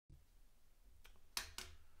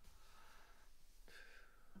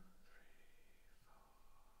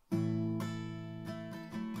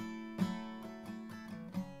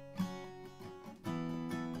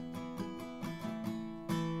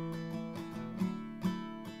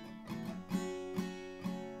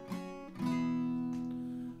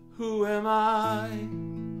Who am I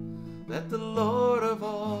that the Lord of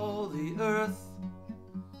all the earth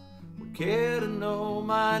would care to know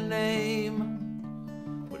my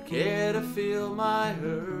name, would care to feel my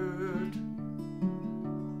hurt?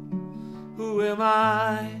 Who am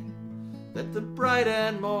I that the bright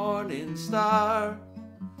and morning star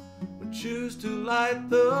would choose to light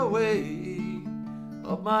the way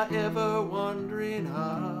of my ever-wandering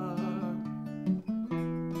heart?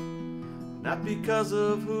 Not because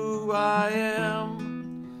of who I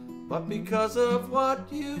am, but because of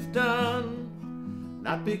what you've done.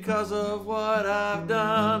 Not because of what I've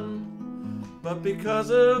done, but because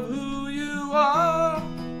of who you are.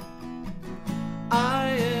 I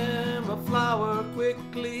am a flower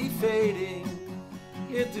quickly fading,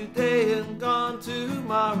 here today and gone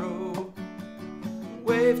tomorrow. A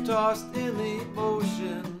wave tossed in the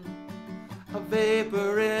ocean, a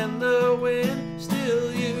vapor in the wind.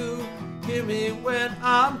 Still you hear me when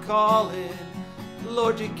I'm calling.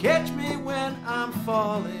 Lord, you catch me when I'm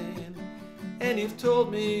falling. And you've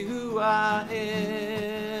told me who I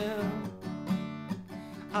am.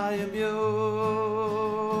 I am yours.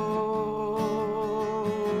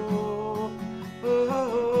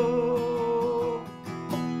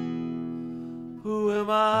 Who am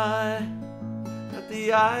I that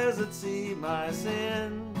the eyes that see my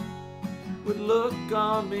sin would look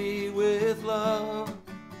on me with love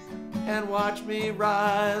and watch me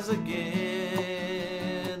rise again?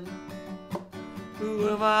 Who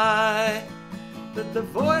am I that the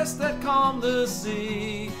voice that calmed the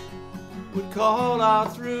sea would call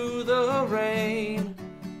out through the rain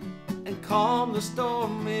and calm the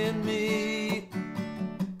storm in me?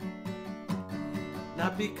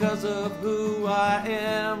 Not because of who I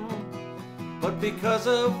am, but because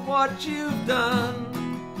of what you've done.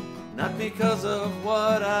 Not because of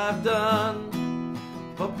what I've done,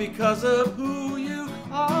 but because of who you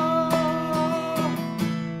are.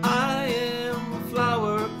 I am a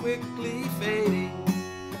flower quickly fading,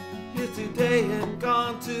 here today and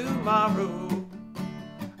gone tomorrow.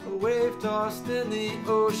 A wave tossed in the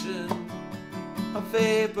ocean, a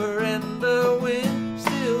vapor in the wind.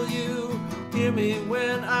 Still you hear me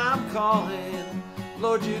when I'm calling.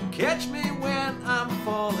 Lord, you catch me when I'm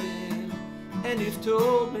falling. And you've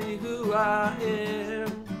told me who I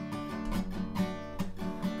am.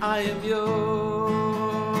 I am yours.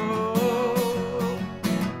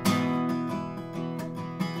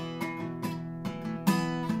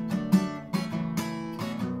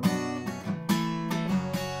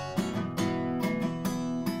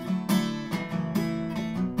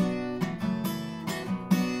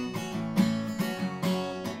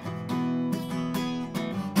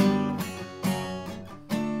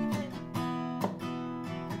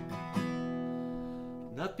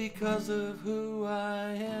 Not because of who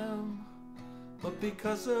I am, but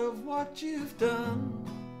because of what you've done.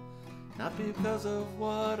 Not because of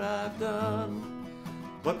what I've done,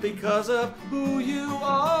 but because of who you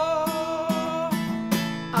are.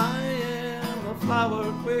 I am a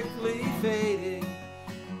flower quickly fading,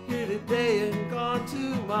 here today and gone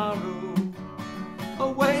tomorrow. A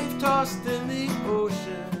wave tossed in the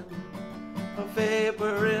ocean, a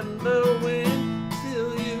vapor in the wind.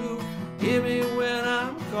 Still you hear me when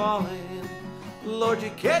I'm calling. Lord,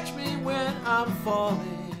 you catch me when I'm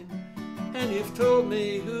falling. And you've told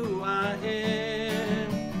me who I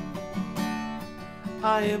am.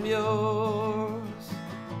 I am yours.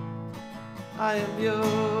 I am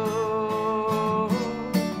yours.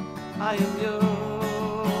 I am yours.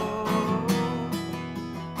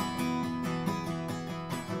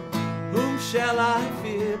 Whom shall I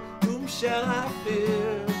fear? Whom shall I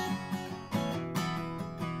fear?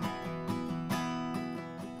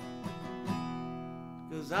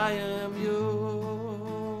 'Cause I am yours.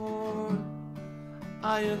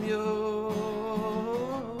 I am yours.